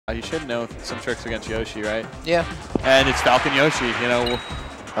You should know some tricks against Yoshi, right? Yeah. And it's Falcon Yoshi, you know.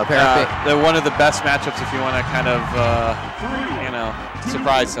 They're one of the best matchups if you want to kind of, you know,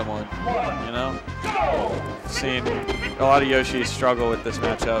 surprise someone, you know. Seen a lot of Yoshis struggle with this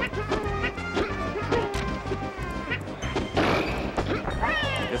matchup.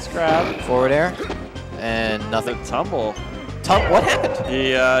 Gets grab. Forward air. And nothing. The tumble. What happened?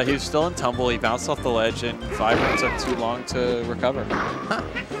 He was still in tumble. He bounced off the ledge, and Viberant took too long to recover. Huh.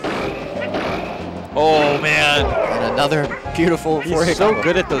 Oh man! And another beautiful forward. He's so combo.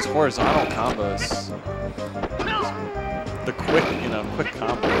 good at those horizontal combos. The quick, you know, quick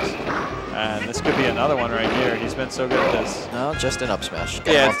combos. And this could be another one right here. He's been so good at this. No, just an up smash.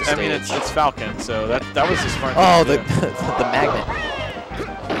 Get Yeah, him off the stage. I mean it's Falcon, so that was his smart. Oh, thing to the magnet.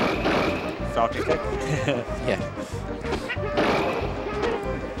 do. Falcon kick. Yeah.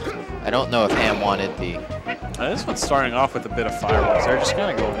 I don't know if Ham wanted the. This one's starting off with a bit of fireworks. They're just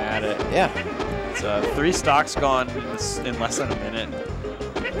kind of going at it. Yeah. It's 3 stocks gone in less than a minute.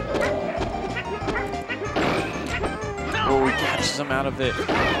 Oh, he catches him out of it.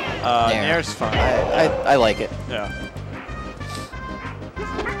 Nair's fun. I like it. Yeah.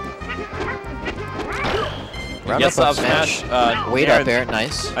 Round up smash. Weight Nair, up air,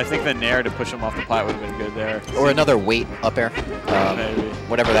 nice. I think the Nair to push him off the plat would have been good there. Or another weight up air. Maybe.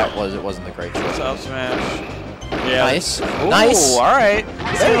 Whatever that was, it wasn't the great choice. Up smash. Yeah. Nice. Ooh, Nice. All right.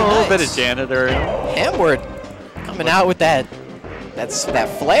 Very a little nice. bit of janitor in him. Hamward coming out with that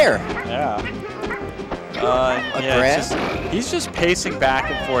flare. Yeah. A yeah, grab? it's just, he's just pacing back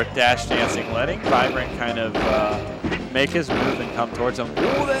and forth, dash dancing, letting Viberant kind of make his move and come towards him.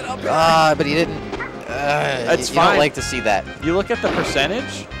 Ooh, that up But he didn't. That's you fine. don't like to see that. You look at the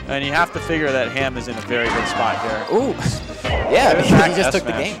percentage, and you have to figure that Ham is in a very good spot here. Ooh. Yeah, because he just took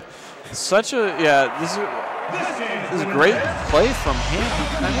the game. Such a, yeah, this is a great play from him. He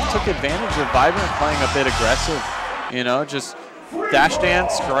kind of took advantage of Viberant playing a bit aggressive, you know, just dash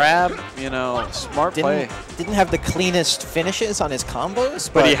dance, grab, you know, smart play. Didn't have the cleanest finishes on his combos,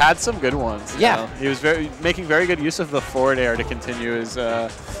 but he had some good ones. Yeah. You know? He was making very good use of the forward air to continue his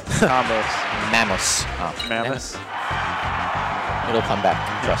combos. Mammoths. Oh, Mammoths. It'll come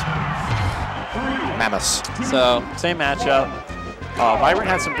back, trust me. Mammoths. So, same matchup. Viberant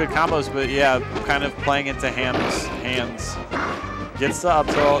had some good combos, but yeah, kind of playing into Ham's hands. Gets the up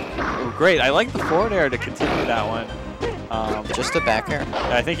tilt. Ooh, great. I like the forward air to continue that one. Just a back air?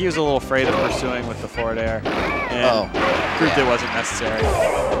 I think he was a little afraid of pursuing with the forward air. And proved it wasn't necessary.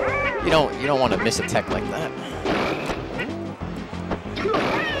 You don't want to miss a tech like that.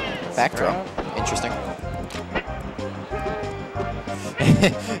 Back throw. Interesting.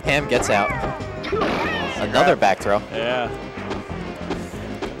 Ham gets out. Another back throw. Yeah.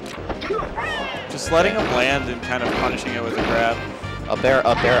 Just letting him land and kind of punishing it with a grab. Up air,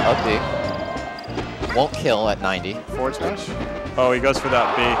 up air, up B. Won't kill at 90. Forward smash? Oh, he goes for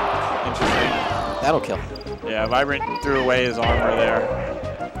that B. Interesting. That'll kill. Yeah, Viberant threw away his armor there.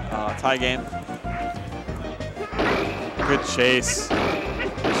 Tie game. Good chase.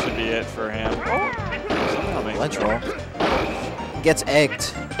 This should be it for him. Ledge roll. Gets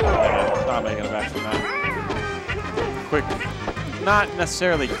egged. Yeah, not making it back from that. Quick, not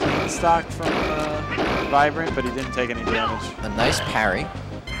necessarily clean stock from Viberant, but he didn't take any damage. A nice parry.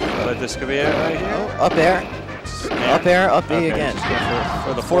 But this could be it right here. Oh, up air. Up air, up B again.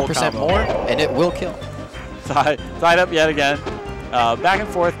 For the 4% more, and it will kill. Tied up yet again. Back and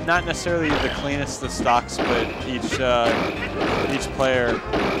forth, not necessarily the cleanest of stocks, but each player,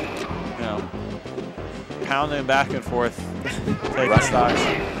 you know, pounding back and forth, taking stocks.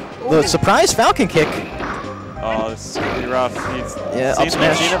 The surprise Falcon kick. Oh, this is gonna be rough. He's up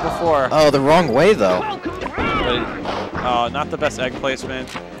smash. seen it before. Oh, the wrong way though. But, not the best egg placement.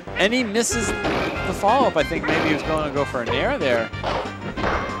 And he misses the follow-up. I think maybe he was going to go for an air there.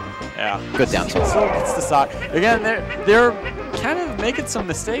 Yeah. Good down tilt. Still gets the stock. Again, they're kind of making some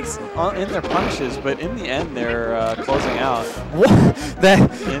mistakes in their punishes, but in the end, they're closing out. What?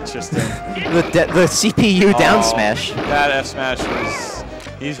 Interesting. The CPU down smash. That F smash was.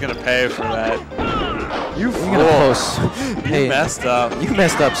 He's gonna pay for that. You fool. You messed up. You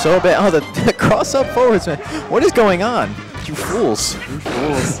messed up so bad. Oh, the cross up forwards, man. What is going on? You fools. You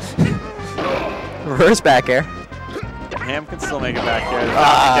fools. Reverse back air. Ham can still make it back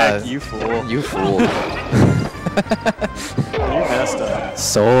here. You fool. You fool. You messed up.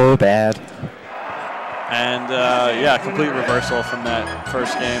 So bad. And yeah, complete reversal from that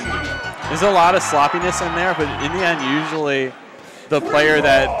first game. There's a lot of sloppiness in there, but in the end, usually the player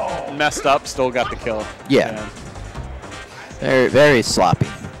that messed up still got the kill. Yeah. Very, very sloppy.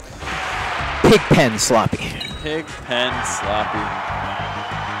 Pig pen sloppy. Pig pen sloppy.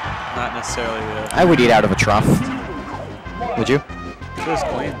 not necessarily the... I would eat out of a trough. Would you? Just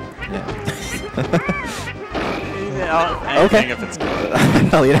clean. Yeah. Anything Okay. if it's good.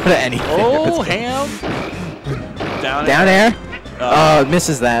 I'll eat out of anything. Oh, ham! Down air?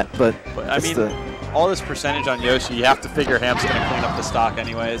 Misses that, but I mean, all this percentage on Yoshi, you have to figure Ham's going to clean up the stock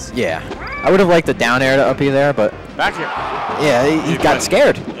anyways. yeah. I would have liked the down air to up you there, but Back here. yeah, he got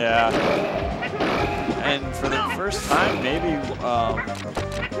scared. Yeah. And for the first time, maybe.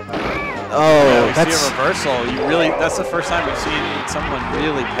 Oh, we see a reversal. That's the first time we've seen someone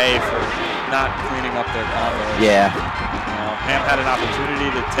really pay for not cleaning up their combo. Yeah. Ham had an opportunity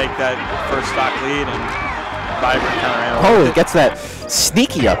to take that first stock lead, and Viberant kind of ran over. Oh, it gets that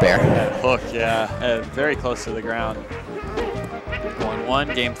sneaky up air. That hook, yeah, very close to the ground.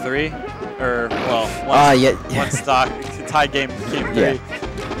 1-1, game 3, or well, one stock tie game 3. Yeah.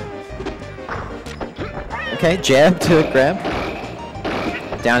 Okay, jab to grab.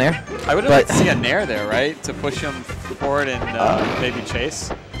 Down air. I would have liked to see a nair there, right, to push him forward and maybe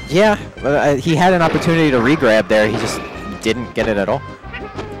chase. Yeah, but he had an opportunity to re-grab there. He just didn't get it at all.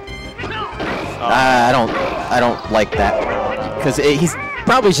 I don't like that because he's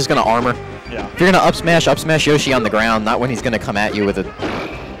probably just gonna armor. Yeah. If you're gonna up smash Yoshi on the ground, not when he's gonna come at you with an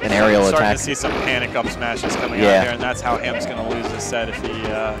aerial Starting attack. to see some panic up smashes coming out here, and that's how Ham's gonna lose this set if he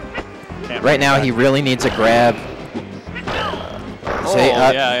can't. Right now, he really needs a grab.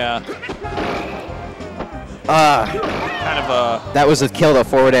 Yeah. Kind of a. That was a kill to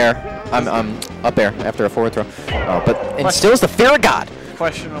forward air. I'm up air after a forward throw, but instills the fear of God.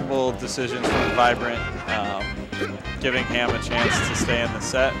 Questionable decisions from Viberant, giving Ham a chance to stay in the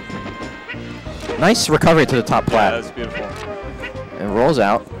set. Nice recovery to the top plat. Yeah, that's beautiful. It rolls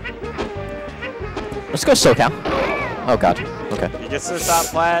out. Let's go SoCal. Oh God. Okay. He gets to the top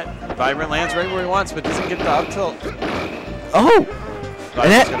plat. Viberant lands right where he wants, but doesn't get the up tilt. Oh.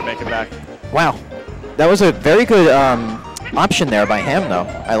 Viberant's gonna make it back. Wow. That was a very good option there by Ham, though.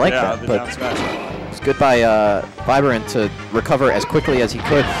 I like that. The but down smash. it's good by Viberant to recover as quickly as he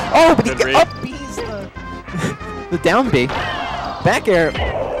could. Oh, but he up B's the down B. Back air.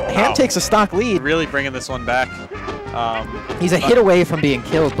 Ham takes a stock lead. Really bringing this one back. He's a hit away from being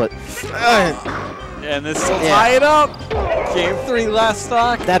killed, but and this will tie it up. Game 3, last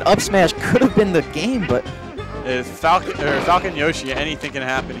stock. That up smash could have been the game, but If Falcon Yoshi, anything can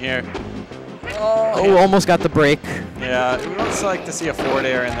happen here. oh, almost got the break. Yeah, we would also like to see a forward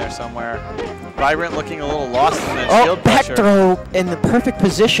air in there somewhere. Viberant looking a little lost in the shield back pressure. throw in the perfect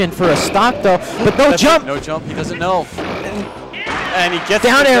position for a stock, though, but no jump. No jump, he doesn't know. And he gets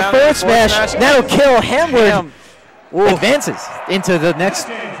Down air forward smash. That'll kill Hamward. Advances into the next,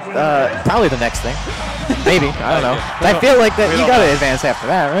 probably the next thing. Maybe, I don't know. I feel like that you got to advance after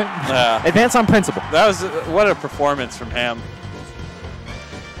that, right? Yeah. Advance on principle. That was what a performance from Ham.